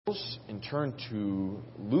And turn to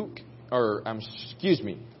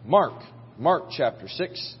Mark chapter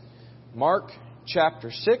 6. Mark chapter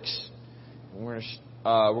 6. We're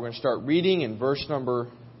going to start reading in verse number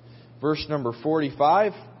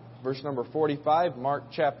 45. Verse number 45, Mark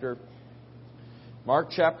chapter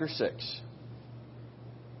 6.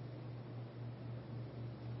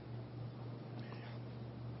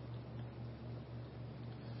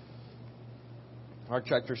 Mark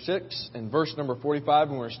chapter 6 and verse number 45,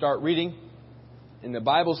 and we're going to start reading. And the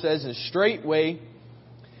Bible says, "And straightway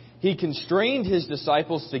he constrained his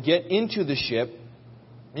disciples to get into the ship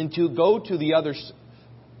and to go to the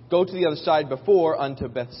other side before unto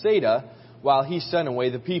Bethsaida, while he sent away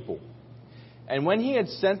the people. And when he had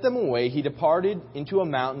sent them away, he departed into a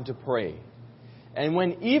mountain to pray. And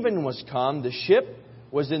when even was come, the ship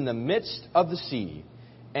was in the midst of the sea,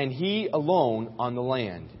 and he alone on the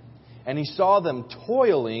land. And he saw them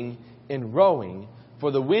toiling in rowing, for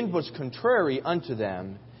the wind was contrary unto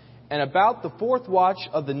them. And about the fourth watch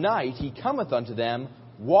of the night he cometh unto them,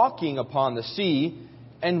 walking upon the sea,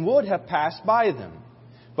 and would have passed by them.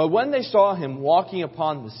 But when they saw him walking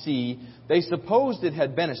upon the sea, they supposed it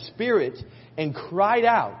had been a spirit, and cried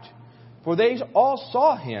out. For they all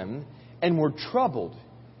saw him, and were troubled.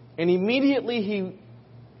 And immediately he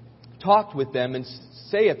talked with them, and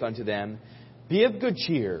saith unto them, Be of good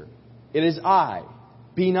cheer. It is I,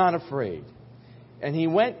 be not afraid. And he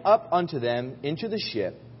went up unto them into the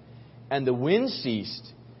ship, and the wind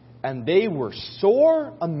ceased, and they were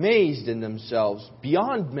sore amazed in themselves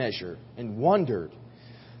beyond measure, and wondered.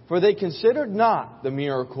 For they considered not the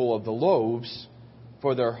miracle of the loaves,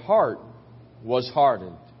 for their heart was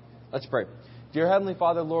hardened." Let's pray. Dear Heavenly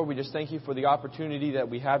Father, Lord, we just thank you for the opportunity that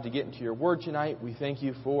we have to get into your word tonight. We thank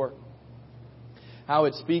you for how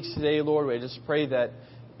it speaks today, Lord. We just pray that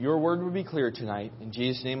your word would be clear tonight. In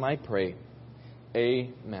Jesus' name I pray.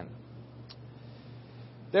 Amen.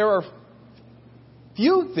 There are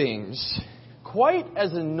few things quite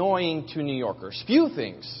as annoying to New Yorkers. Few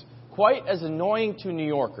things quite as annoying to New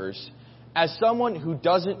Yorkers as someone who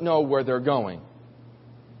doesn't know where they're going.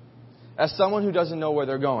 As someone who doesn't know where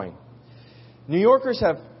they're going. New Yorkers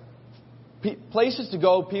have places to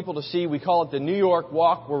go, people to see. We call it the New York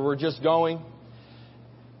Walk, where we're just going.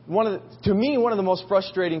 To me, one of the most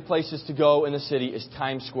frustrating places to go in the city is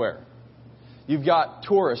Times Square. You've got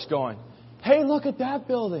tourists going, "Hey, look at that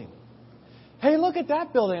building. Hey, look at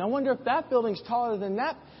that building. I wonder if that building's taller than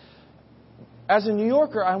that." As a New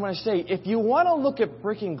Yorker, I want to say, if you want to look at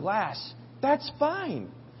brick and glass, that's fine.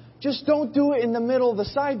 Just don't do it in the middle of the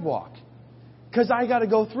sidewalk, because I got to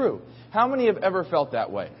go through. How many have ever felt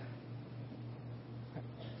that way?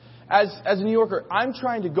 As a New Yorker, I'm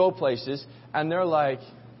trying to go places, and they're like,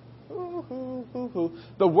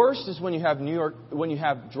 The worst is when you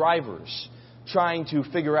have drivers trying to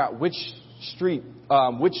figure out which street,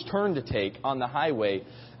 which turn to take on the highway,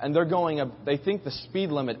 and they think the speed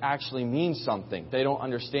limit actually means something. They don't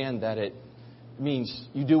understand that it means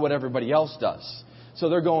you do what everybody else does. So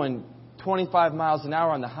they're going 25 miles an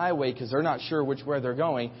hour on the highway because they're not sure which way they're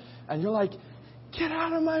going, and you're like, "Get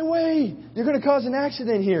out of my way! You're going to cause an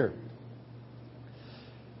accident here."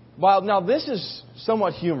 Well, now this is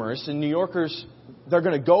somewhat humorous, and New Yorkers, they're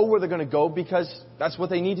going to go where they're going to go because that's what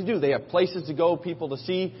they need to do. They have places to go, people to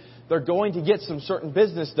see. They're going to get some certain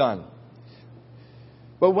business done.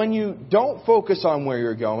 But when you don't focus on where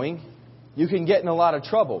you're going, you can get in a lot of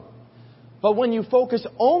trouble. But when you focus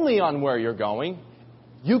only on where you're going,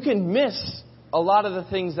 you can miss a lot of the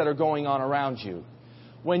things that are going on around you.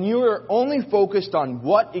 When you're only focused on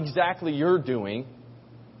what exactly you're doing,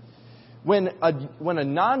 when a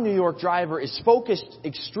non-New York driver is focused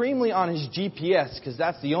extremely on his GPS, because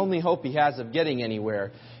that's the only hope he has of getting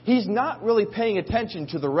anywhere, he's not really paying attention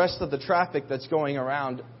to the rest of the traffic that's going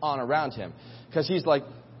around him. Because he's like,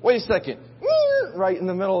 "Wait a second," right in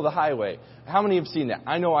the middle of the highway. How many have seen that?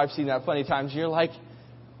 I know I've seen that plenty of times. You're like,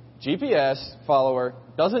 GPS follower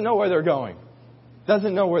doesn't know where they're going.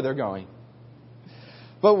 Doesn't know where they're going.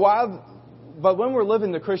 But when we're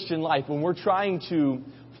living the Christian life, when we're trying to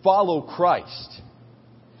follow Christ,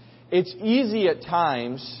 it's easy at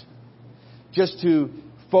times just to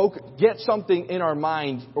get something in our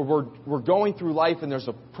mind, or we're going through life and there's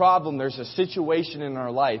a problem, there's a situation in our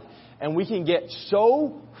life, and we can get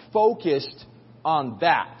so focused on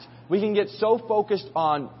that. We can get so focused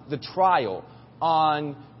on the trial,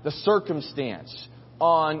 on the circumstance,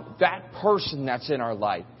 on that person that's in our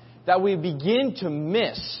life, that we begin to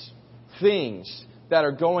miss things that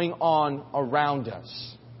are going on around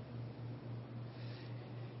us.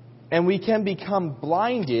 And we can become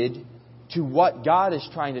blinded to what God is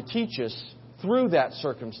trying to teach us through that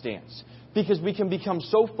circumstance, Because we can become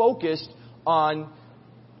so focused on,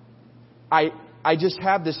 I just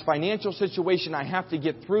have this financial situation, I have to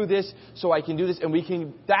get through this so I can do this.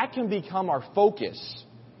 And that can become our focus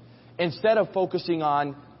instead of focusing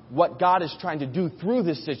on what God is trying to do through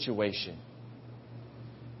this situation.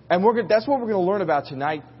 And that's what we're going to learn about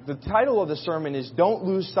tonight. The title of the sermon is Don't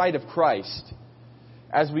Lose Sight of Christ.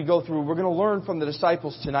 As we go through, we're going to learn from the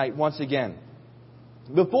disciples tonight once again.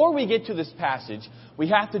 Before we get to this passage, we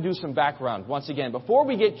have to do some background once again. Before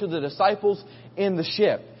we get to the disciples in the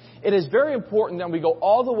ship, it is very important that we go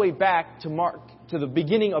all the way back to the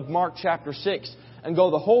beginning of Mark chapter 6 and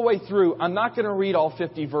go the whole way through. I'm not going to read all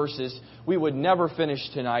 50 verses. We would never finish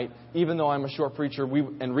tonight, even though I'm a short preacher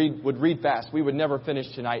would read fast. We would never finish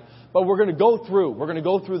tonight. But we're going to go through. We're going to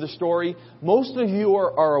go through the story. Most of you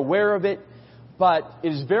are aware of it, but it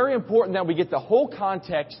is very important that we get the whole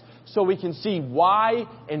context so we can see why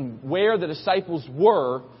and where the disciples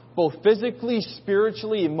were, both physically,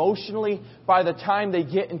 spiritually, emotionally, by the time they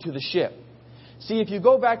get into the ship. See, if you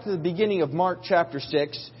go back to the beginning of Mark chapter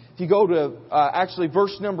 6, if you go to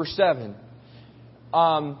verse number 7,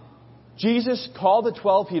 Jesus called the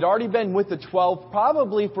 12. He'd already been with the 12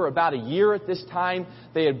 probably for about a year at this time.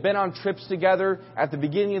 They had been on trips together. At the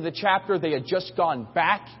beginning of the chapter, they had just gone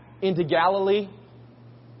back into Galilee.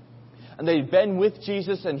 And they'd been with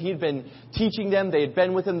Jesus and He'd been teaching them. They had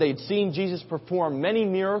been with Him. They'd seen Jesus perform many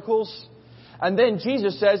miracles. And then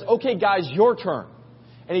Jesus says, okay, guys, your turn.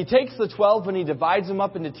 And He takes the 12 and He divides them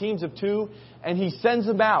up into teams of 2. And He sends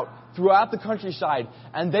them out throughout the countryside.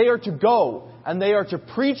 And they are to go and they are to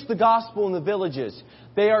preach the gospel in the villages.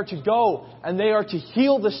 They are to go and they are to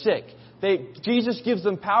heal the sick. Jesus gives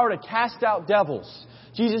them power to cast out devils.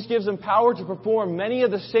 Jesus gives them power to perform many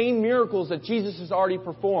of the same miracles that Jesus has already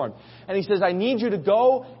performed. And He says, I need you to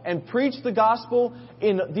go and preach the gospel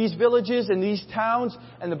in these villages, in these towns.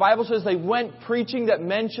 And the Bible says they went preaching that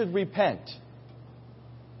men should repent.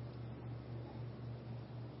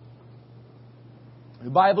 The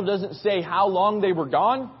Bible doesn't say how long they were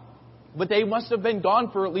gone, but they must have been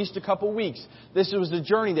gone for at least a couple weeks. This was the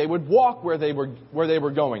journey. They would walk where they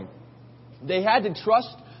were going. They had to trust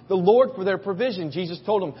the Lord for their provision. Jesus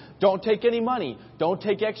told them, don't take any money. Don't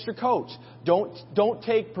take extra coats. Don't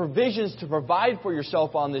take provisions to provide for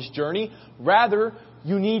yourself on this journey. Rather,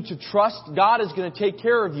 you need to trust God is going to take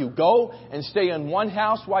care of you. Go and stay in one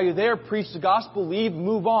house while you're there. Preach the gospel. Leave.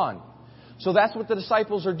 Move on. So that's what the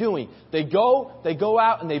disciples are doing. They go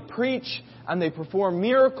out and they preach and they perform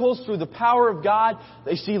miracles through the power of God.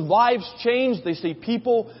 They see lives change. They see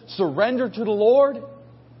people surrender to the Lord.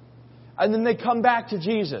 And then they come back to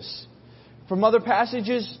Jesus. From other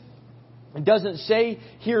passages, it doesn't say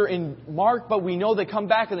here in Mark, but we know they come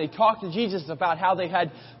back and they talk to Jesus about how they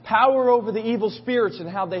had power over the evil spirits and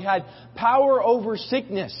how they had power over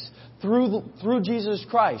sickness through Jesus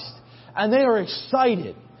Christ. And they are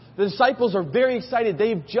excited. The disciples are very excited.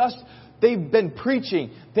 They've been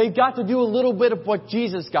preaching. They've got to do a little bit of what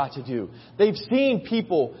Jesus got to do. They've seen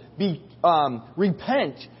people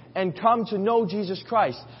repent and come to know Jesus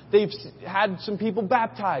Christ. They've had some people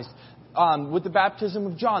baptized with the baptism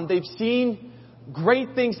of John. They've seen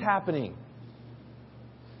great things happening.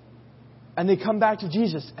 And they come back to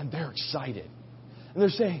Jesus and they're excited. And they're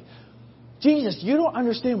saying, Jesus, you don't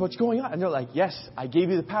understand what's going on. And they're like, yes, I gave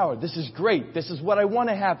you the power. This is great. This is what I want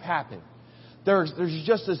to have happen. There's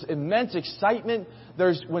just this immense excitement.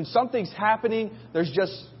 When something's happening, there's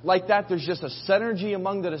just like that. There's just a synergy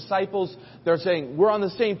among the disciples. They're saying, we're on the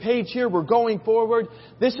same page here. We're going forward.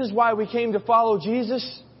 This is why we came to follow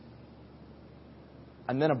Jesus.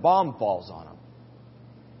 And then a bomb falls on them.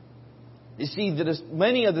 You see,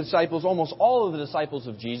 many of the disciples, almost all of the disciples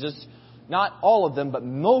of Jesus, not all of them, but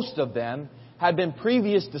most of them, had been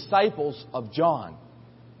previous disciples of John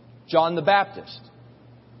the Baptist.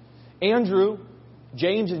 Andrew,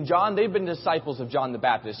 James, and John, they've been disciples of John the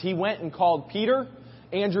Baptist. He went and called Peter.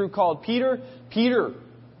 Andrew called Peter. Peter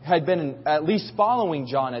had been at least following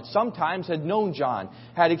John at some times, had known John,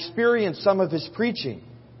 had experienced some of his preaching.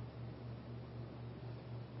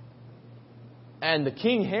 And the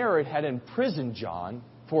King Herod had imprisoned John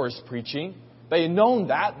for his preaching. They had known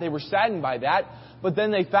that. They were saddened by that. But then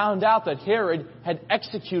they found out that Herod had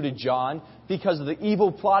executed John because of the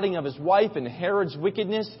evil plotting of his wife and Herod's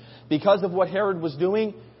wickedness, because of what Herod was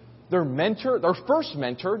doing. Their first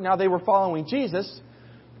mentor, now they were following Jesus,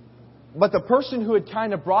 but the person who had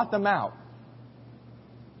kind of brought them out,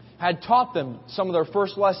 had taught them some of their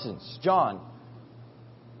first lessons, John,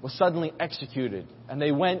 was suddenly executed. And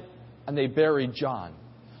they went and they buried John.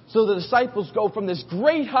 So the disciples go from this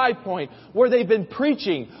great high point where they've been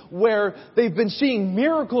preaching, where they've been seeing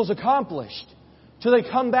miracles accomplished, till they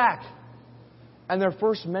come back And their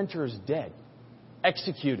first mentor is dead,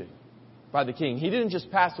 executed by the king. He didn't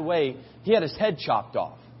just pass away, he had his head chopped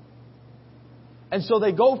off. And so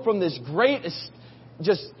they go from this great,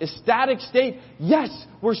 just ecstatic state, yes,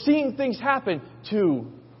 we're seeing things happen, to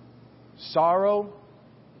sorrow,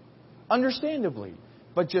 understandably,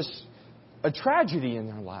 but just a tragedy in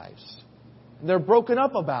their lives. They're broken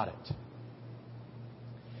up about it.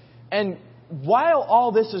 And while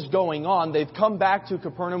all this is going on, they've come back to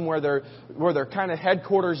Capernaum where their kind of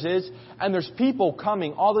headquarters is, and there's people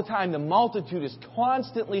coming all the time. The multitude is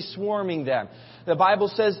constantly swarming them. The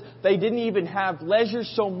Bible says they didn't even have leisure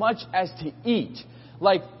so much as to eat.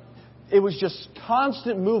 Like, it was just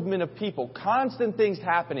constant movement of people, constant things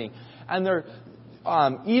happening. And they're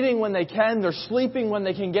eating when they can, they're sleeping when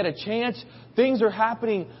they can get a chance. Things are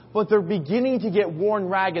happening, but they're beginning to get worn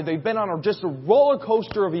ragged. They've been on just a roller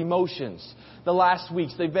coaster of emotions the last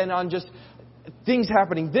weeks. They've been on just things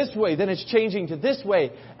happening this way, then it's changing to this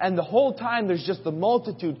way. And the whole time there's just the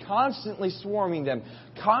multitude constantly swarming them,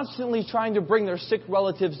 constantly trying to bring their sick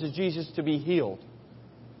relatives to Jesus to be healed.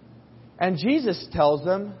 And Jesus tells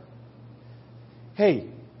them, hey,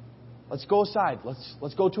 let's go aside.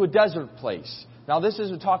 Let's go to a desert place. Now this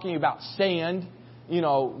isn't talking about sand. You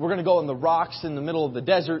know, we're going to go in the rocks in the middle of the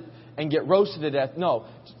desert and get roasted to death. No,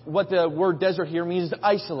 what the word desert here means is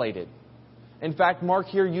isolated. In fact, Mark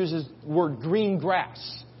here uses the word green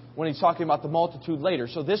grass when he's talking about the multitude later.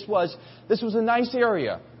 So this was a nice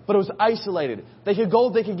area, but it was isolated. They could go,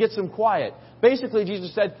 they could get some quiet. Basically,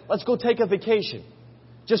 Jesus said, let's go take a vacation.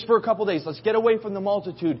 Just for a couple days. Let's get away from the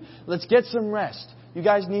multitude. Let's get some rest. You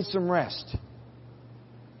guys need some rest.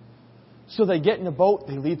 So they get in a boat.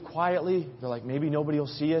 They leave quietly. They're like, maybe nobody will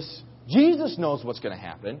see us. Jesus knows what's going to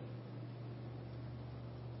happen.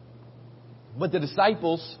 But the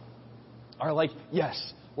disciples are like,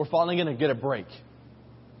 yes, we're finally going to get a break.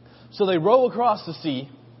 So they row across the sea.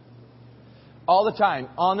 All the time,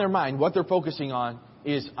 on their mind, what they're focusing on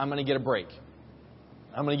is, I'm going to get a break.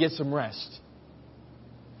 I'm going to get some rest.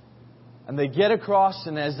 And they get across,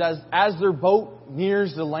 and as their boat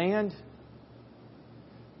nears the land,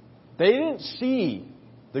 they didn't see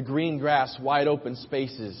the green grass, wide open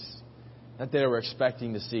spaces that they were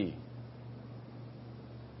expecting to see.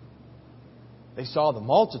 They saw the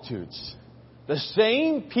multitudes. The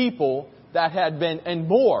same people that had been, and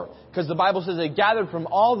more, because the Bible says they gathered from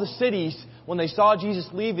all the cities when they saw Jesus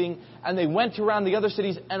leaving, and they went around the other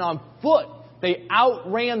cities, and on foot they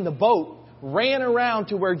outran the boat, ran around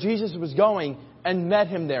to where Jesus was going, and met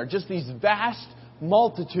Him there. Just these vast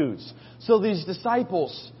multitudes. So these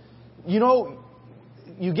disciples, you know,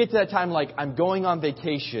 you get to that time like, I'm going on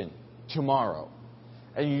vacation tomorrow.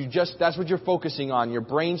 And that's what you're focusing on. Your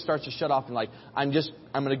brain starts to shut off and like, I'm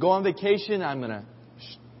going to go on vacation. I'm going to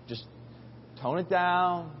just tone it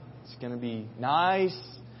down. It's going to be nice,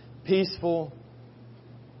 peaceful.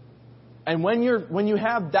 And when you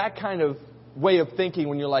have that kind of way of thinking,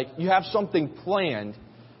 when you're like, you have something planned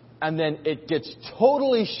and then it gets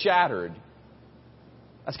totally shattered,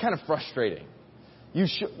 that's kind of frustrating.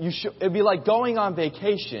 It'd be like going on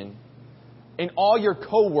vacation and all your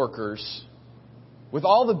coworkers, with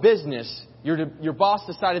all the business, your boss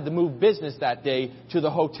decided to move business that day to the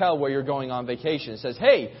hotel where you're going on vacation. It says,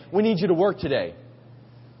 hey, we need you to work today.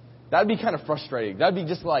 That'd be kind of frustrating. That'd be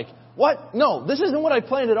just like, what? No, this isn't what I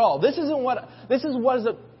planned at all.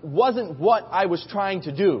 Wasn't what I was trying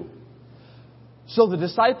to do. So the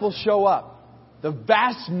disciples show up. The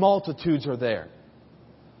vast multitudes are there.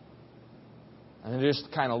 And they're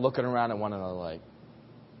just kind of looking around at one another like,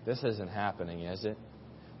 this isn't happening, is it?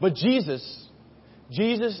 But Jesus,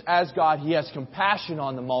 as God, He has compassion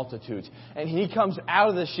on the multitudes. And He comes out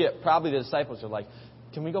of the ship. Probably the disciples are like,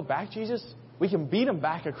 can we go back, Jesus? We can beat them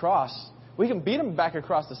back across. We can beat them back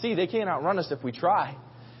across the sea. They can't outrun us if we try.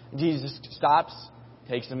 And Jesus stops,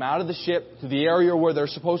 takes them out of the ship to the area where they're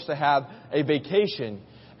supposed to have a vacation,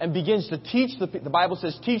 and begins to teach the Bible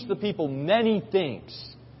says, teach the people many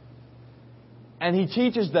things. And He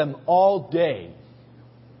teaches them all day.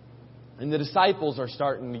 And the disciples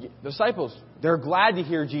they're glad to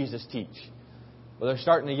hear Jesus teach. But they're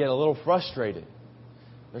starting to get a little frustrated.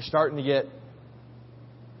 They're starting to get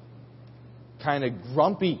kind of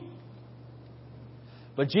grumpy.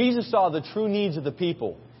 But Jesus saw the true needs of the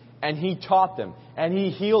people. And He taught them. And He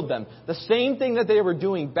healed them. The same thing that they were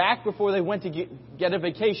doing back before they went to get a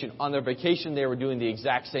vacation. On their vacation, they were doing the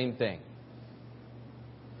exact same thing.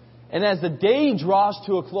 And as the day draws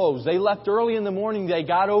to a close, they left early in the morning, they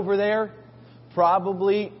got over there,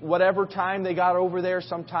 probably whatever time they got over there,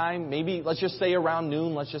 sometime, maybe, let's just say around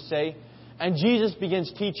noon, and Jesus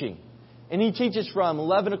begins teaching. And He teaches from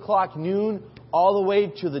 11 o'clock noon all the way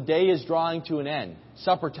to the day is drawing to an end.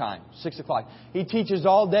 Supper time, 6 o'clock. He teaches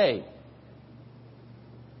all day.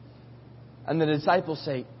 And the disciples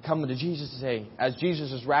come to Jesus and say, as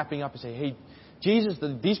Jesus is wrapping up, and say, hey, Jesus,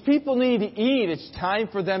 these people need to eat. It's time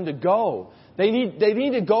for them to go. They need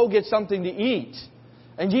to go get something to eat.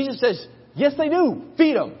 And Jesus says, yes, they do.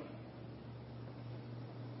 Feed them.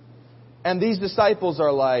 And these disciples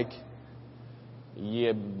are like,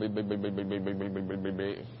 yeah.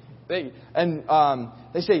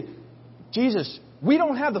 They say, Jesus, we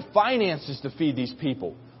don't have the finances to feed these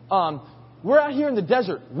people. We're out here in the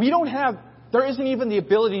desert. There isn't even the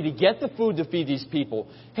ability to get the food to feed these people.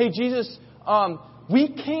 Hey, Jesus, we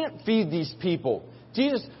can't feed these people.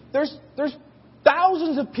 Jesus, there's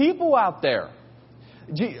thousands of people out there.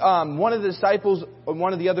 One of the disciples,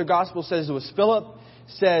 one of the other Gospels says it was Philip,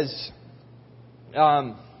 says,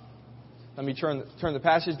 let me turn the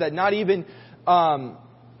passage, that not even,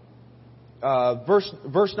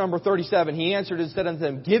 verse number 37, he answered and said unto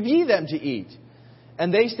them, give ye them to eat.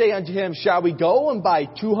 And they say unto him, shall we go and buy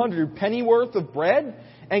 200 pennyworth of bread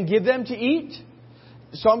and give them to eat?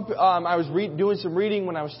 I was doing some reading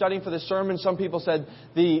when I was studying for this sermon. Some people said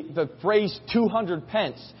the phrase 200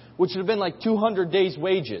 pence, which would have been like 200 days'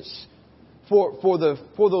 wages for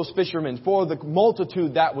those fishermen, for the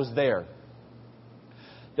multitude that was there.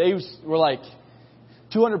 They were like,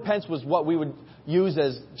 200 pence was what we would use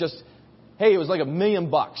as just, hey, it was like $1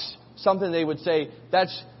 million. Something they would say,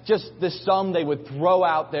 that's just the sum they would throw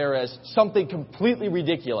out there as something completely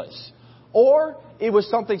ridiculous. Or it was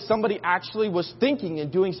something somebody actually was thinking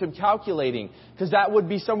and doing some calculating, because that would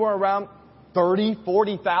be somewhere around $30,000,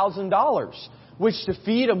 $40,000, which to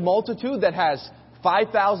feed a multitude that has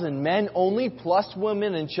 5,000 men only, plus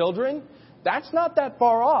women and children, that's not that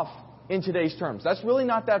far off in today's terms. That's really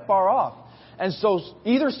not that far off. And so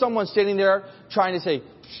either someone's sitting there trying to say,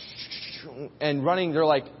 and running, they're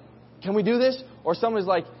like, can we do this? Or someone's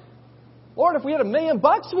like, Lord, if we had $1 million,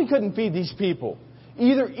 we couldn't feed these people.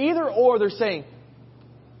 Either or they're saying,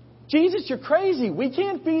 Jesus, you're crazy. We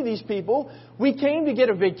can't feed these people. We came to get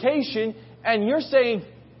a vacation, and you're saying,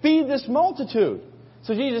 feed this multitude.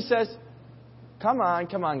 So Jesus says, come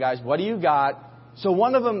on, guys. What do you got? So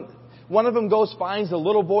one of them goes, finds the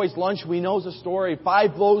little boy's lunch. We know the story,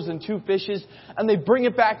 5 loaves and 2 fishes. And they bring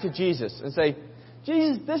it back to Jesus and say,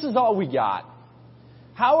 Jesus, this is all we got.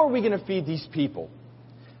 How are we going to feed these people?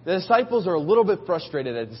 The disciples are a little bit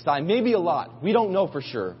frustrated at this time. Maybe a lot. We don't know for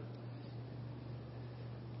sure.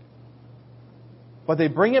 But they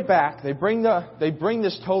bring it back. They bring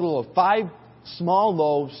this total of 5 small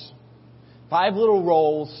loaves, 5 little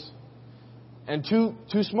rolls, and 2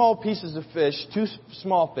 small pieces of fish, 2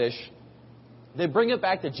 small fish. They bring it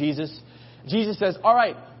back to Jesus. Jesus says, all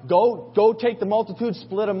right, go take the multitude,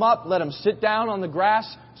 split them up, let them sit down on the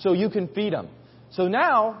grass so you can feed them. So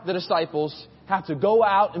now the disciples have to go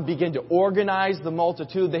out and begin to organize the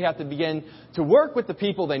multitude. They have to begin to work with the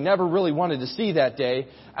people they never really wanted to see that day.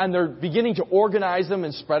 And they're beginning to organize them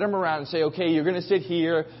and spread them around and say, okay, you're going to sit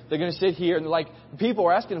here. They're going to sit here. And people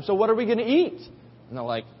are asking them, so what are we going to eat? And they're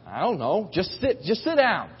like, I don't know. Just sit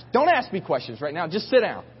down. Don't ask me questions right now. Just sit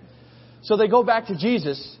down. So they go back to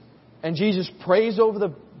Jesus, and Jesus prays over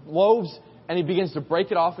the loaves, and He begins to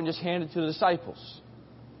break it off and just hand it to the disciples.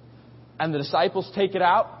 And the disciples take it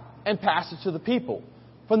out and pass it to the people.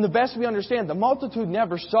 From the best we understand, the multitude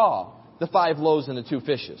never saw the 5 loaves and the 2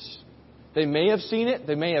 fishes. They may have seen it.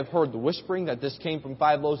 They may have heard the whispering that this came from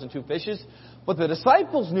 5 loaves and 2 fishes. But the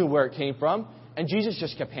disciples knew where it came from. And Jesus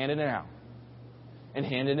just kept handing it out. And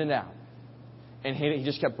handing it out. And He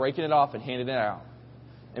just kept breaking it off and handing it out.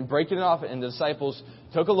 And breaking it off. And the disciples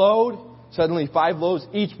took a load. Suddenly 5 loaves.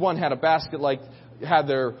 Each one had a basket had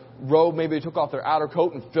their robe, maybe they took off their outer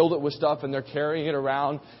coat and filled it with stuff, and they're carrying it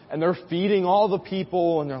around, and they're feeding all the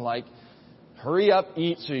people, and they're like, hurry up,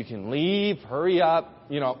 eat so you can leave, hurry up,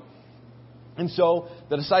 And so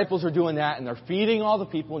the disciples are doing that, and they're feeding all the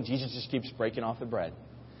people, and Jesus just keeps breaking off the bread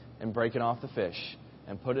and breaking off the fish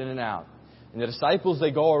and putting it out. And the disciples,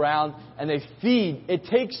 they go around and they feed. It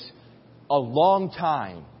takes a long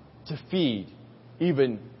time to feed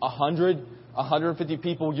even 100, 150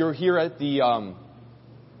 people. You're here at the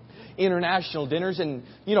international dinners, and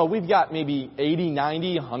we've got maybe 80,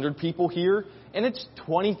 90, 100 people here, and it's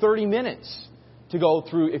 20, 30 minutes to go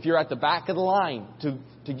through if you're at the back of the line to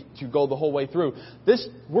go the whole way through.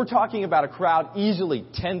 We're talking about a crowd easily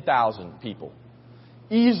 10,000 people.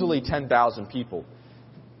 Easily 10,000 people.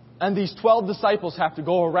 And these 12 disciples have to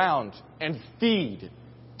go around and feed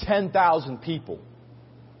 10,000 people.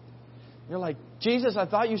 You're like, Jesus, I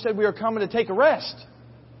thought you said we were coming to take a rest.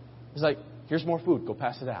 He's like, here's more food. Go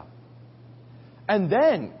pass it out. And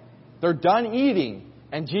then They're done eating.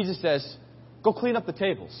 And Jesus says, go clean up the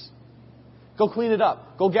tables. Go clean it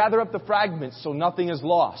up. Go gather up the fragments so nothing is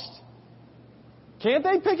lost. Can't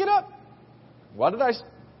they pick it up? What did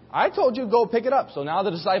I told you go pick it up. So now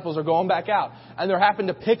the disciples are going back out. And they're having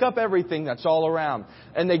to pick up everything that's all around.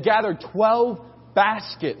 And they gathered 12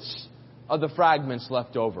 baskets of the fragments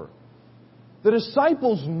left over. The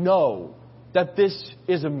disciples know that this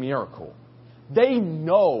is a miracle. They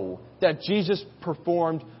know that Jesus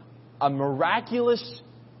performed a miraculous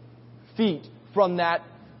feat from that,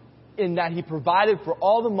 in that He provided for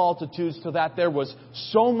all the multitudes so that there was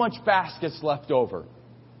so much baskets left over.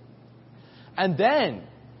 And then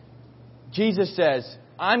Jesus says,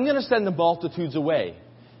 I'm going to send the multitudes away.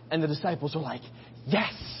 And the disciples are like,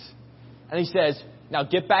 yes. And He says, now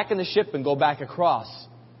get back in the ship and go back across.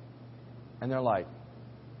 And they're like,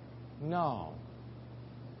 no.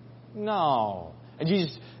 And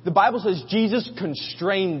the Bible says Jesus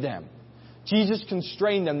constrained them. Jesus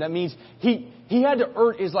constrained them. That means He had to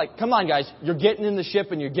urge, is like, come on guys, you're getting in the ship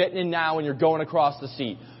and you're getting in now and you're going across the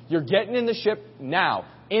sea. You're getting in the ship now.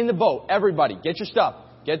 In the boat. Everybody, get your stuff.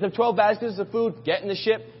 Get the 12 baskets of food. Get in the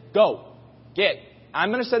ship. Go. I'm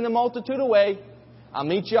going to send the multitude away. I'll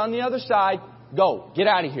meet you on the other side. Go. Get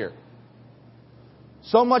out of here.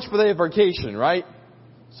 So much for their vacation, right?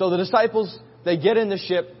 So the disciples, they get in the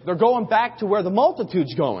ship. They're going back to where the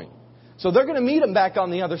multitude's going. So they're going to meet them back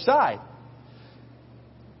on the other side.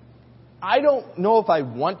 I don't know if I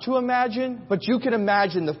want to imagine, but you can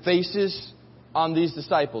imagine the faces on these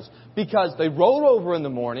disciples. Because they rode over in the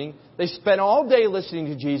morning. They spent all day listening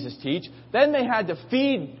to Jesus teach. Then they had to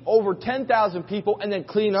feed over 10,000 people and then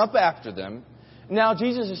clean up after them. Now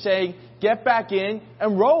Jesus is saying, get back in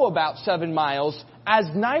and row about 7 miles as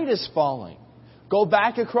night is falling. Go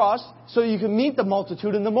back across so you can meet the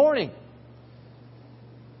multitude in the morning.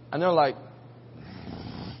 And they're like,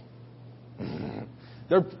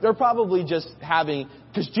 they're probably just having,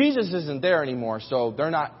 because Jesus isn't there anymore, so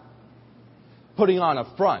they're not putting on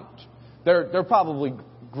a front. They're probably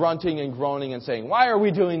grunting and groaning and saying, why are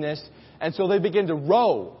we doing this? And so they begin to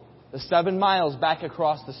row the 7 miles back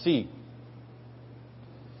across the sea.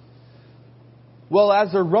 Well,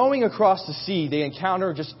 as they're rowing across the sea, they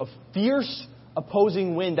encounter just a fierce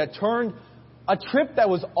opposing wind that turned a trip that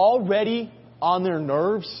was already on their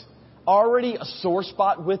nerves, already a sore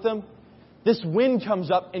spot with them. This wind comes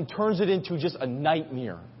up and turns it into just a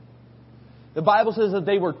nightmare. The Bible says that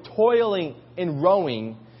they were toiling in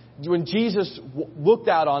rowing when Jesus looked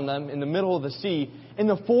out on them in the middle of the sea in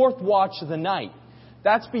the 4th watch of the night.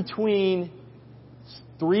 That's between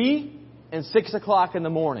 3 and 6 o'clock in the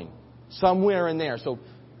morning. Somewhere in there. So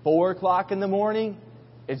 4 o'clock in the morning,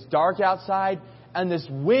 it's dark outside, and this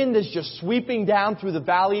wind is just sweeping down through the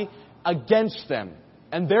valley against them.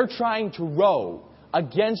 And they're trying to row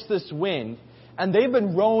against this wind, and they've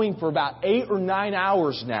been rowing for about 8 or 9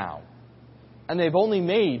 hours now. And they've only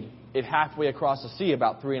made it halfway across the sea,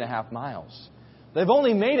 about 3.5 miles. They've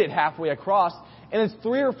only made it halfway across, and it's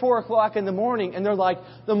 3 or 4 o'clock in the morning, and they're like,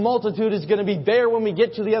 the multitude is going to be there when we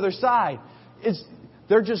get to the other side.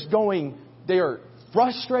 They're just going, they are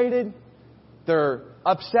frustrated, they're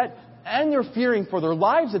upset, and they're fearing for their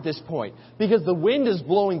lives at this point. Because the wind is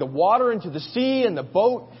blowing the water into the sea, and the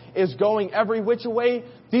boat is going every which way.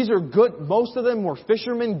 These are good, most of them were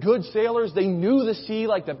fishermen, good sailors. They knew the sea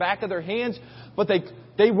like the back of their hands, but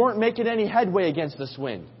they weren't making any headway against this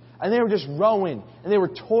wind. And they were just rowing, and they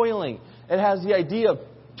were toiling. It has the idea of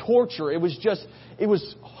torture. It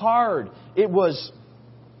was hard. It was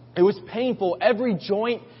painful. Every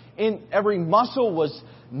joint in every muscle was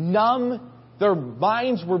numb. Their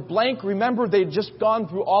minds were blank. Remember, they'd just gone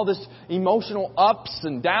through all this emotional ups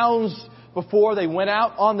and downs before they went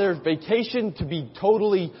out on their vacation to be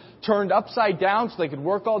totally turned upside down so they could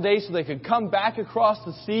work all day, so they could come back across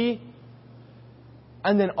the sea.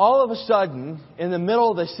 And then all of a sudden, in the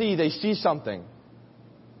middle of the sea, they see something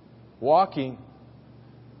walking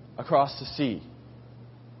across the sea.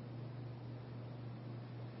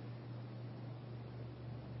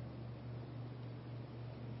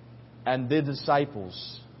 And the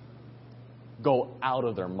disciples go out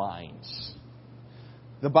of their minds.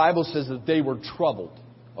 The Bible says that they were troubled.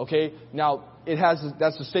 Okay? Now,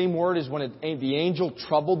 that's the same word as when the angel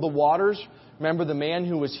troubled the waters. Remember the man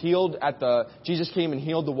who was healed Jesus came and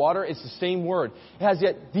healed the water? It's the same word.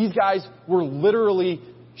 These guys were literally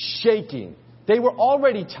shaking. They were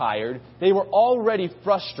already tired. They were already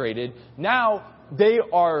frustrated. Now they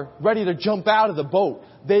are ready to jump out of the boat.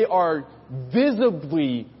 They are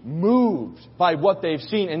visibly moved by what they've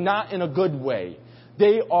seen, and not in a good way.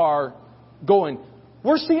 They are going,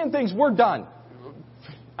 we're seeing things, we're done.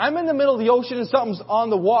 I'm in the middle of the ocean and something's on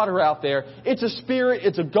the water out there. It's a spirit.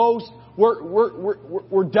 It's a ghost.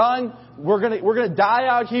 We're done. We're gonna die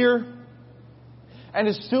out here. And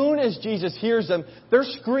as soon as Jesus hears them, they're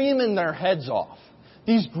screaming their heads off.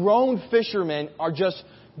 These grown fishermen are just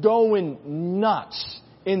going nuts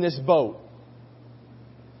in this boat.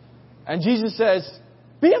 And Jesus says,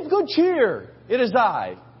 "Be of good cheer. It is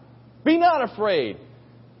I. Be not afraid."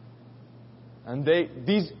 And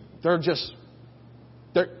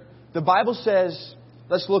the Bible says,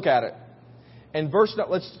 let's look at it. And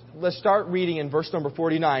let's start reading in verse number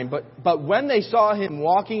 49. But when they saw him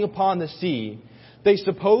walking upon the sea, they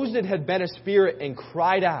supposed it had been a spirit and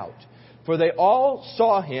cried out, for they all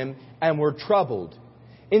saw him and were troubled.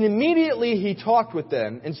 And immediately he talked with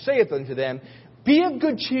them and saith unto them, "Be of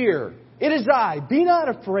good cheer. It is I. Be not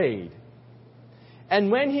afraid." And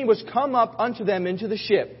when he was come up unto them into the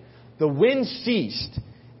ship, the wind ceased,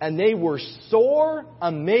 and they were sore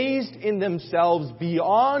amazed in themselves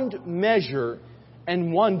beyond measure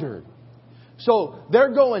and wondered. So they're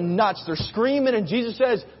going nuts. They're screaming, and Jesus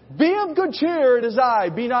says, "Be of good cheer, it is I,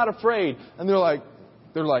 be not afraid." And they're like,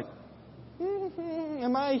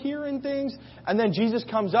 am I hearing things? And then Jesus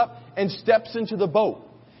comes up and steps into the boat.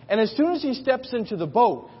 And as soon as he steps into the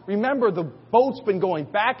boat, remember the boat's been going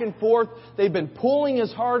back and forth. They've been pulling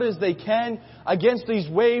as hard as they can against these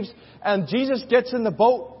waves. And Jesus gets in the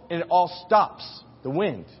boat and it all stops, the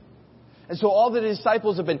wind. And so all the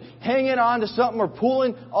disciples have been hanging on to something or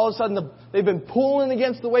pulling. All of a sudden they've been pulling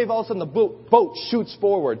against the wave. All of a sudden the boat shoots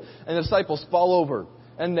forward and the disciples fall over.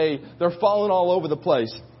 And they're falling all over the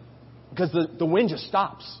place because the wind just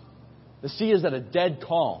stops. The sea is at a dead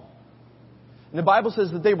calm. And the Bible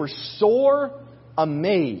says that they were sore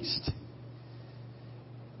amazed.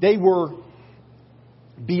 They were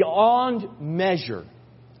beyond measure.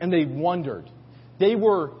 And they wondered. They're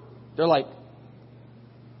like,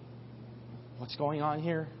 what's going on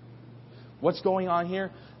here? What's going on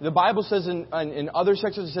here? The Bible says in other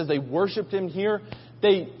sections, it says they worshipped him here.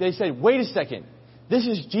 They said, wait a second. This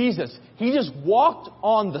is Jesus. He just walked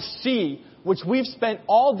on the sea, which we've spent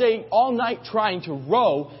all day, all night trying to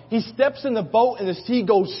row. He steps in the boat and the sea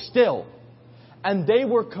goes still. And they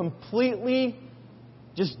were completely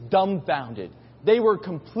just dumbfounded. They were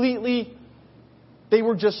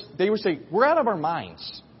saying, we're out of our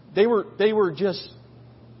minds. They were just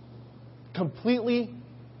completely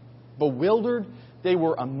bewildered. They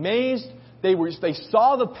were amazed. They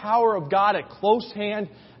saw the power of God at close hand,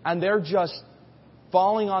 and they're just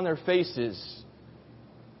falling on their faces.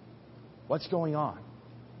 What's going on?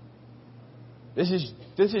 This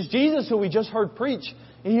is Jesus who we just heard preach.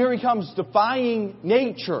 And here he comes defying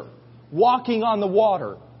nature, walking on the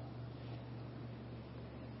water.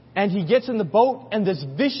 And he gets in the boat and this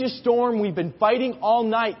vicious storm we've been fighting all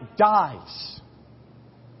night dies.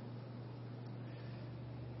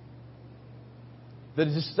 The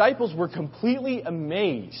disciples were completely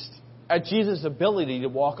amazed at Jesus' ability to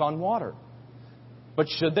walk on water. But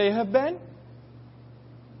should they have been?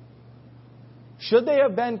 Should they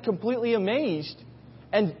have been completely amazed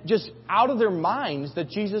and just out of their minds that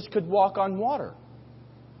Jesus could walk on water?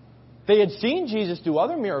 They had seen Jesus do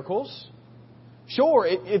other miracles. Sure,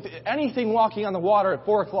 if anything walking on the water at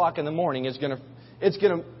 4 o'clock in the morning it's going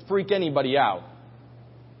to freak anybody out.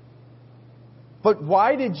 But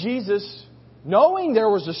why did Jesus, knowing there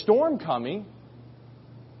was a storm coming,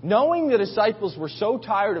 knowing the disciples were so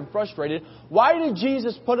tired and frustrated, why did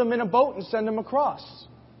Jesus put them in a boat and send them across?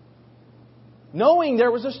 Knowing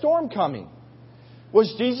there was a storm coming.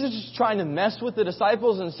 Was Jesus just trying to mess with the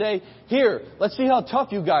disciples and say, here, let's see how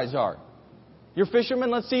tough you guys are. You're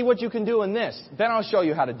fishermen, let's see what you can do in this. Then I'll show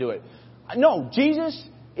you how to do it. No, Jesus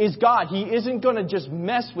is God. He isn't going to just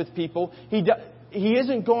mess with people. He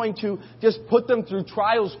isn't going to just put them through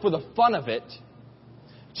trials for the fun of it.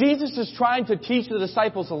 Jesus is trying to teach the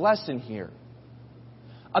disciples a lesson here.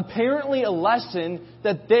 Apparently a lesson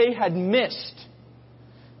that they had missed.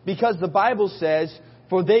 Because the Bible says,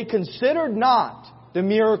 for they considered not the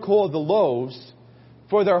miracle of the loaves,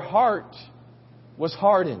 for their heart was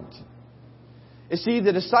hardened. You see,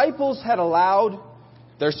 the disciples had allowed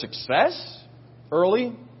their success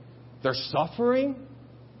early, their suffering,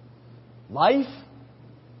 life,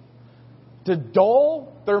 to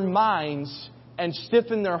dull their minds and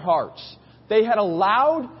stiffen their hearts. They had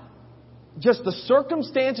allowed just the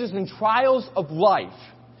circumstances and trials of life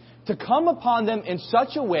to come upon them in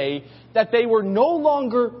such a way that they were no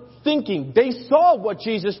longer thinking. They saw what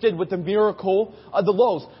Jesus did with the miracle of the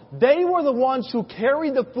loaves. They were the ones who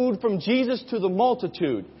carried the food from Jesus to the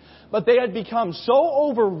multitude. But they had become so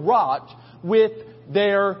overwrought with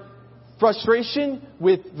their frustration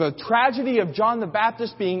with the tragedy of John the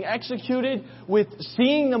Baptist being executed, with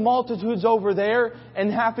seeing the multitudes over there and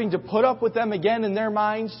having to put up with them again in their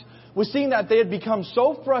minds, with seeing that they had become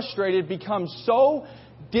so frustrated, become so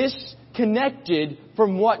disconnected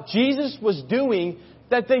from what Jesus was doing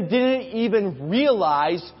that they didn't even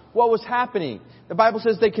realize what was happening. The Bible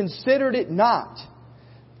says they considered it not.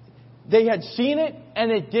 They had seen it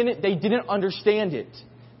and they didn't understand it.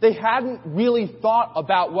 They hadn't really thought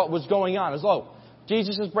about what was going on. As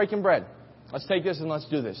Jesus is breaking bread. Let's take this and let's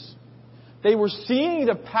do this. They were seeing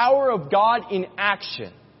the power of God in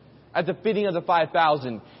action at the feeding of the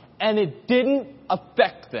 5,000, and it didn't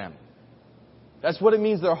affect them. That's what it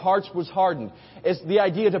means their hearts was hardened. It's the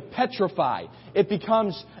idea to petrify. It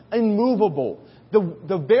becomes immovable.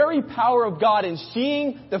 The very power of God in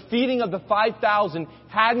seeing the feeding of the 5,000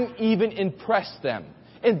 hadn't even impressed them.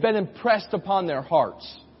 It had been impressed upon their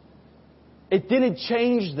hearts. It didn't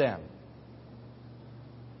change them.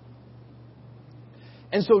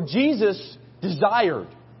 And so Jesus desired.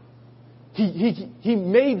 He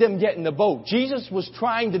made them get in the boat. Jesus was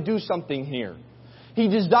trying to do something here. He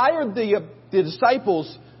desired the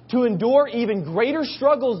disciples to endure even greater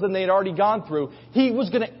struggles than they had already gone through. He was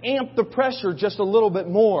going to amp the pressure just a little bit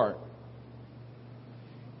more.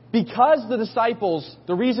 Because the disciples,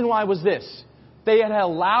 the reason why was this: they had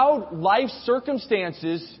allowed life's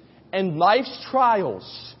circumstances and life's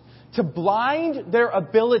trials to blind their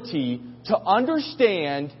ability to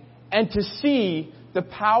understand and to see the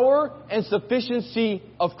power and sufficiency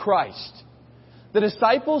of Christ. The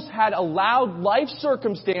disciples had allowed life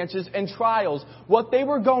circumstances and trials, what they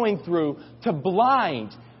were going through, to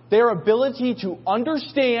blind their ability to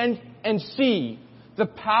understand and see the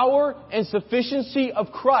power and sufficiency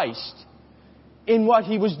of Christ in what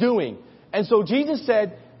He was doing. And so Jesus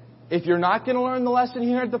said, if you're not going to learn the lesson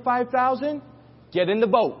here at the 5,000, get in the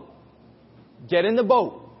boat. Get in the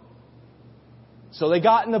boat. So they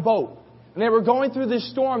got in the boat. And they were going through this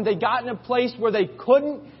storm. They got in a place where they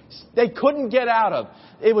couldn't get out of.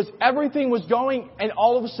 Everything was going, and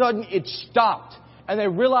all of a sudden it stopped. And they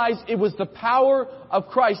realized it was the power of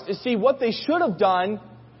Christ. You see, what they should have done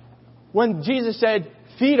when Jesus said,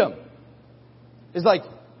 feed them, is like,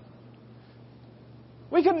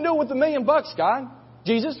 we couldn't do it with $1 million, God.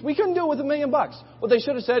 Jesus, we couldn't do it with $1 million. What they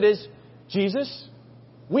should have said is, Jesus,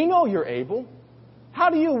 we know you're able. How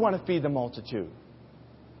do you want to feed the multitude?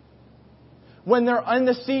 When they're in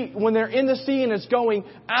the sea and it's going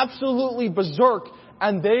absolutely berserk,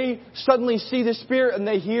 and they suddenly see the Spirit and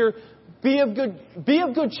they hear, be of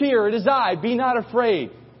good cheer, it is I, be not afraid.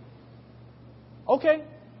 Okay,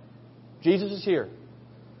 Jesus is here.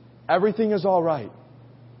 Everything is all right.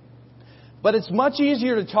 But it's much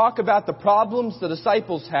easier to talk about the problems the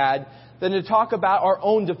disciples had than to talk about our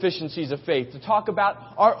own deficiencies of faith, to talk about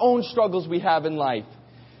our own struggles we have in life.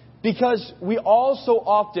 Because we all so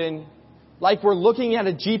often, like we're looking at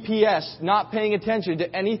a GPS, not paying attention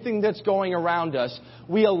to anything that's going around us,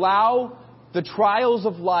 we allow the trials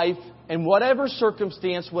of life and whatever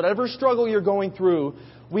circumstance, whatever struggle you're going through,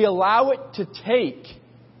 we allow it to take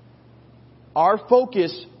our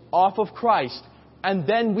focus off of Christ. And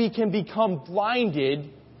then we can become blinded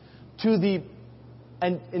to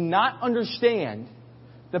and not understand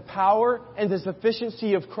the power and the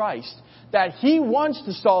sufficiency of Christ. That He wants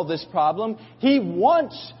to solve this problem. He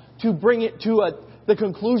wants to bring it to the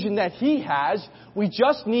conclusion that He has. We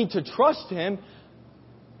just need to trust Him.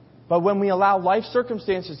 But when we allow life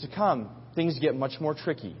circumstances to come, things get much more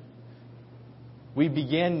tricky. We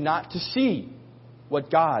begin not to see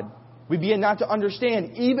we begin not to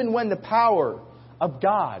understand even when the power of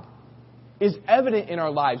God is evident in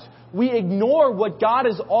our lives. We ignore what God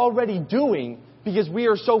is already doing because we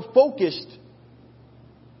are so focused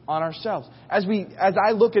on ourselves. As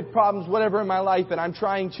I look at problems, whatever in my life, and I'm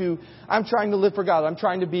trying to live for God. I'm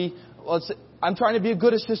trying to be a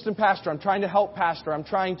good assistant pastor. I'm trying to help pastor. I'm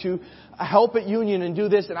trying to help at Union and do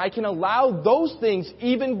this. And I can allow those things,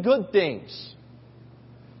 even good things,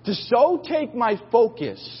 to so take my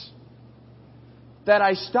focus that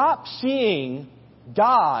I stop seeing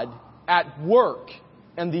God at work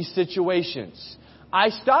in these situations. I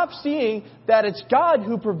stop seeing that it's God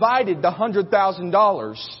who provided the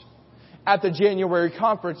 $100,000 at the January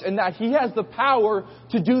conference, and that He has the power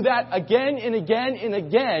to do that again and again and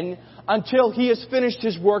again until He has finished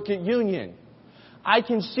His work at Union. I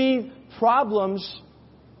can see problems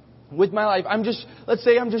with my life. Let's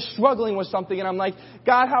say I'm just struggling with something and I'm like,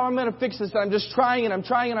 God, how am I going to fix this? And I'm just trying and I'm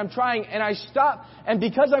trying and I'm trying and I stop. And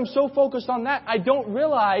because I'm so focused on that, I don't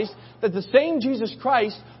realize that the same Jesus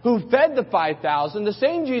Christ who fed the 5,000, the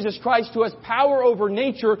same Jesus Christ who has power over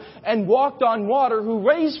nature and walked on water, who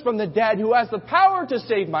raised from the dead, who has the power to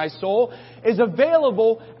save my soul, is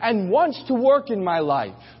available and wants to work in my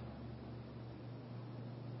life.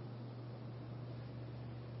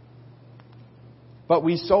 But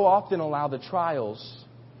we so often allow the trials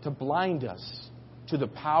to blind us to the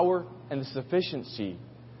power and the sufficiency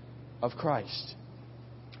of Christ.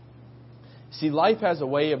 See, life has a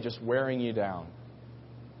way of just wearing you down.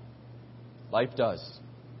 Life does.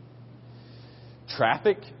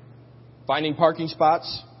 Traffic, finding parking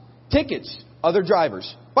spots, tickets, other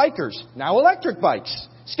drivers, bikers, now electric bikes,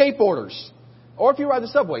 skateboarders, or if you ride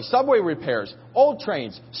the subway repairs, old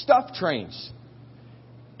trains, stuffed trains.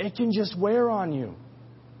 It can just wear on you.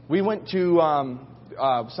 We went to,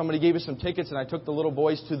 somebody gave us some tickets and I took the little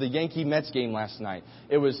boys to the Yankee-Mets game last night.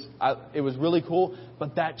 It was really cool,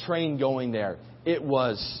 but that train going there, it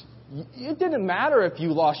didn't matter if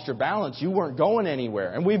you lost your balance, you weren't going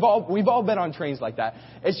anywhere. And we've all been on trains like that.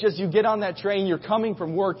 It's just you get on that train, you're coming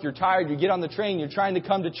from work, you're tired, you get on the train, you're trying to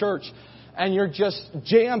come to church, and you're just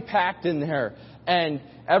jam-packed in there. And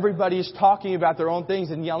everybody's talking about their own things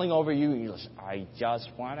and yelling over you. And you're like, I just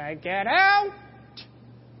want to get out.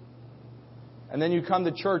 And then you come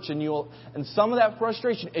to church and some of that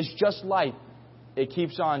frustration is just life. It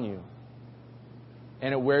keeps on you.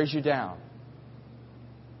 And it wears you down.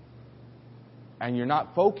 And you're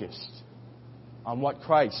not focused on what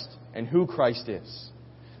Christ and who Christ is.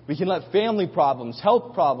 We can let family problems,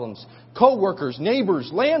 health problems, co-workers, neighbors,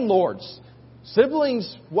 landlords,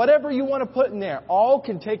 siblings, whatever you want to put in there, all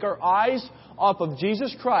can take our eyes off of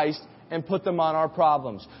Jesus Christ and put them on our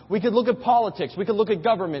problems. We could look at politics. We could look at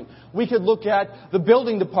government. We could look at the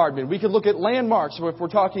building department. We could look at landmarks if we're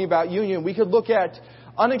talking about union. We could look at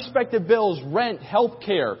unexpected bills, rent, health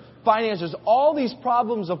care, finances, all these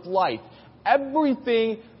problems of life.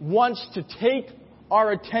 Everything wants to take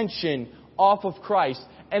our attention off of Christ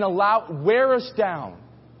and wear us down.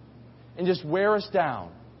 And just wear us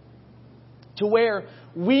down. To where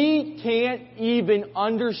we can't even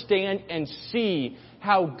understand and see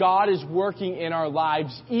how God is working in our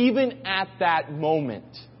lives, even at that moment.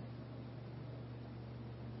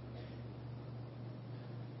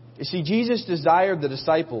 You see, Jesus desired the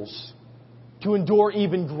disciples to endure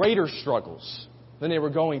even greater struggles than they were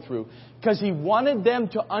going through, because He wanted them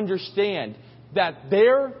to understand that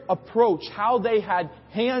their approach, how they had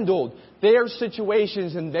handled their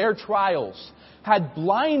situations and their trials, had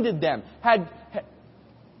blinded them.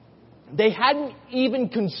 They hadn't even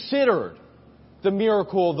considered the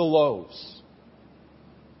miracle of the loaves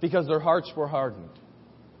because their hearts were hardened.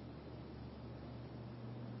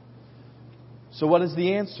 So what is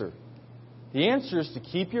the answer? The answer is to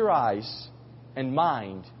keep your eyes and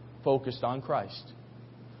mind focused on Christ.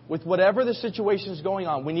 With whatever the situation is going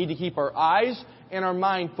on, we need to keep our eyes and our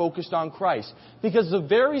mind focused on Christ. Because the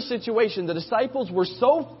very situation, the disciples were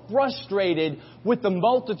so frustrated with the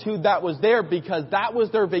multitude that was there because that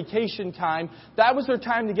was their vacation time. That was their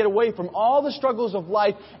time to get away from all the struggles of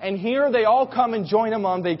life. And here they all come and join them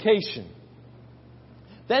on vacation.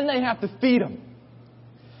 Then they have to feed them.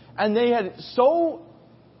 And they had so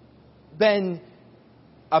been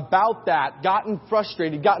about that, gotten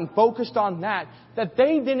frustrated, gotten focused on that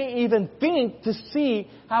they didn't even think to see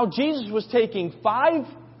how Jesus was taking 5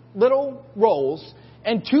 little rolls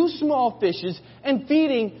and 2 small fishes and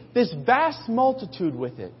feeding this vast multitude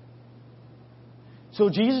with it. So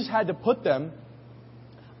Jesus had to put them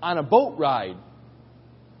on a boat ride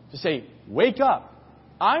to say, wake up.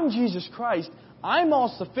 I'm Jesus Christ. I'm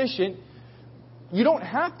all sufficient. You don't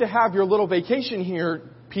have to have your little vacation here,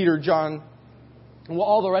 Peter, John, and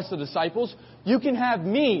all the rest of the disciples. You can have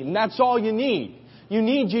me, and that's all you need. You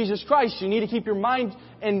need Jesus Christ. You need to keep your mind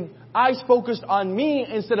and eyes focused on me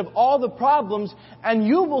instead of all the problems, and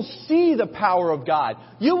you will see the power of God.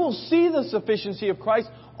 You will see the sufficiency of Christ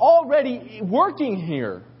already working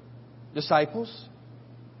here, disciples.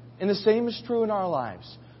 And the same is true in our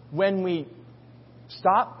lives. When we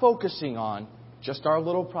stop focusing on just our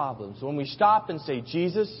little problems, when we stop and say,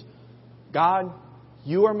 Jesus, God,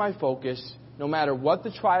 You are my focus, no matter what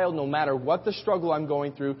the trial, no matter what the struggle I'm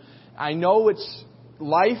going through. I know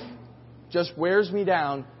life just wears me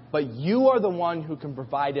down, but You are the one who can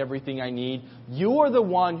provide everything I need. You are the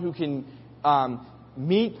one who can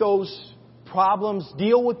meet those problems,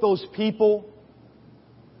 deal with those people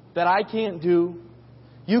that I can't do.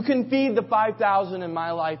 You can feed the 5,000 in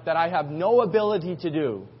my life that I have no ability to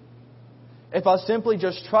do. if I'll simply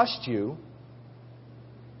just trust you.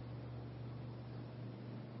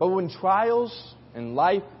 But when trials in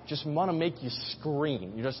life just want to make you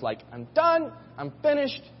scream, you're just like, I'm done, I'm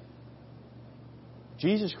finished.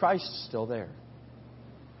 Jesus Christ is still there.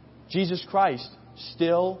 Jesus Christ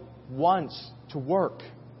still wants to work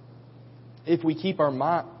if we keep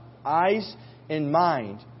our eyes and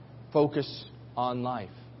mind focused on life.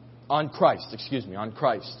 On Christ.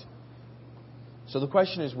 So the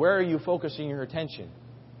question is, where are you focusing your attention?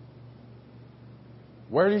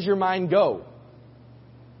 Where does your mind go?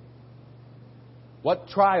 What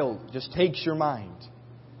trial just takes your mind?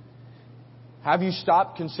 Have you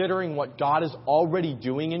stopped considering what God is already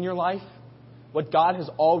doing in your life? What God has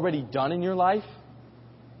already done in your life?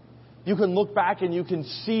 You can look back and you can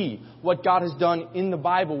see what God has done in the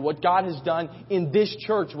Bible, what God has done in this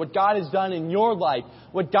church, what God has done in your life,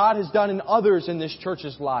 what God has done in others in this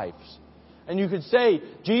church's lives. And you could say,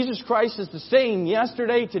 Jesus Christ is the same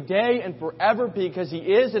yesterday, today, and forever because He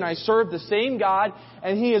is, and I serve the same God,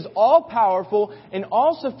 and He is all-powerful and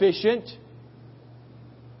all-sufficient.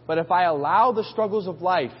 But if I allow the struggles of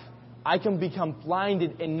life, I can become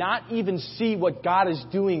blinded and not even see what God is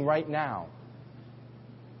doing right now.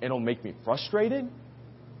 It'll make me frustrated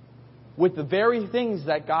with the very things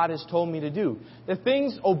that God has told me to do. The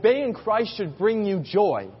things, obeying Christ should bring you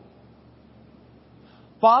joy.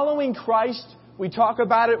 Following Christ, we talk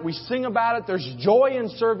about it, we sing about it, there's joy in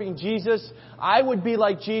serving Jesus. I would be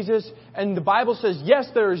like Jesus. And the Bible says, yes,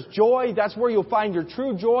 there is joy. That's where you'll find your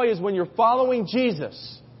true joy, is when you're following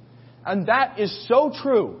Jesus. And that is so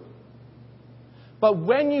true. But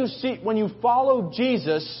when you follow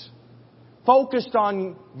Jesus, focused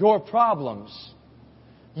on your problems,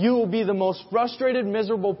 you will be the most frustrated,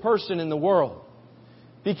 miserable person in the world.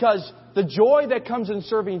 Because the joy that comes in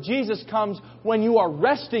serving Jesus comes when you are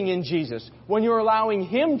resting in Jesus, when you're allowing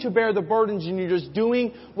Him to bear the burdens and you're just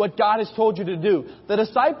doing what God has told you to do. The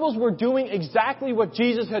disciples were doing exactly what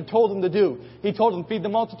Jesus had told them to do. He told them, feed the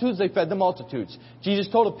multitudes, they fed the multitudes. Jesus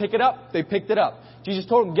told them, pick it up, they picked it up. Jesus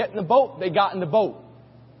told them, get in the boat, they got in the boat.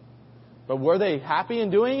 But were they happy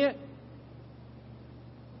in doing it?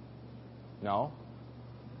 No.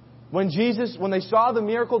 When they saw the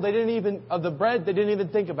miracle, of the bread, they didn't even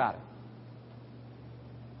think about it.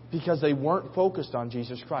 Because they weren't focused on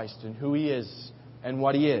Jesus Christ and who He is and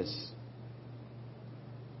what He is.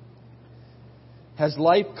 Has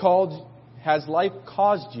life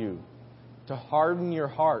caused you to harden your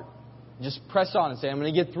heart? Just press on and say, I'm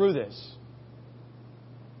going to get through this.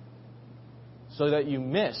 So that you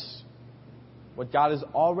miss what God is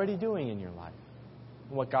already doing in your life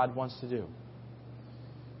and what God wants to do.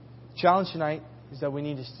 The challenge tonight is that we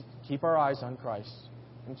need to keep our eyes on Christ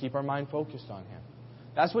and keep our mind focused on Him.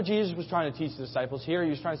 That's what Jesus was trying to teach the disciples here. He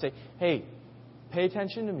was trying to say, hey, pay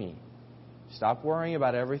attention to me. Stop worrying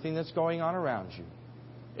about everything that's going on around you.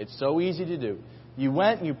 It's so easy to do. You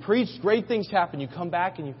went and you preached, great things happen. You come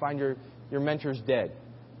back and you find your mentor's dead.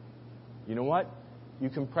 You know what? You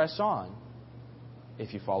can press on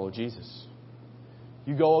if you follow Jesus.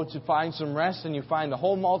 You go to find some rest and you find the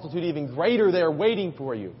whole multitude even greater there waiting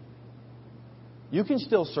for you. You can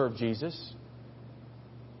still serve Jesus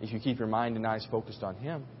if you keep your mind and eyes focused on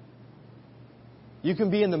Him. You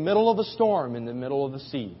can be in the middle of a storm, in the middle of the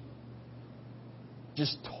sea,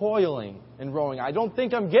 just toiling and rowing. I don't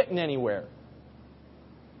think I'm getting anywhere.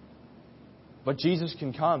 But Jesus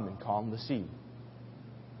can come and calm the sea.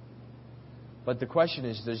 But the question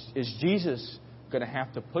is Jesus going to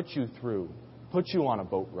have to put you on a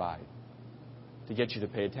boat ride to get you to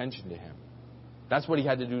pay attention to Him? That's what He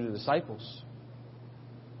had to do to the disciples.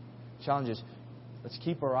 Challenge is, let's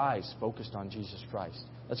keep our eyes focused on Jesus Christ.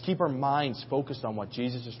 Let's keep our minds focused on what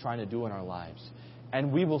Jesus is trying to do in our lives.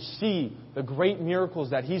 And we will see the great miracles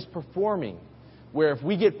that He's performing, where if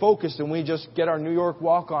we get focused and we just get our New York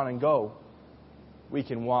walk on and go, we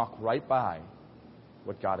can walk right by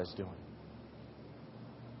what God is doing.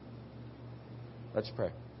 Let's pray.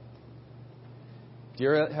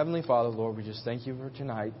 Dear Heavenly Father, Lord, we just thank You for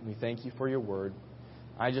tonight. We thank You for Your Word.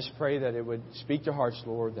 I just pray that it would speak to hearts,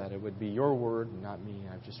 Lord, that it would be Your Word and not me.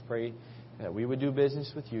 I just pray that we would do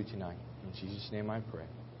business with You tonight. In Jesus' name I pray.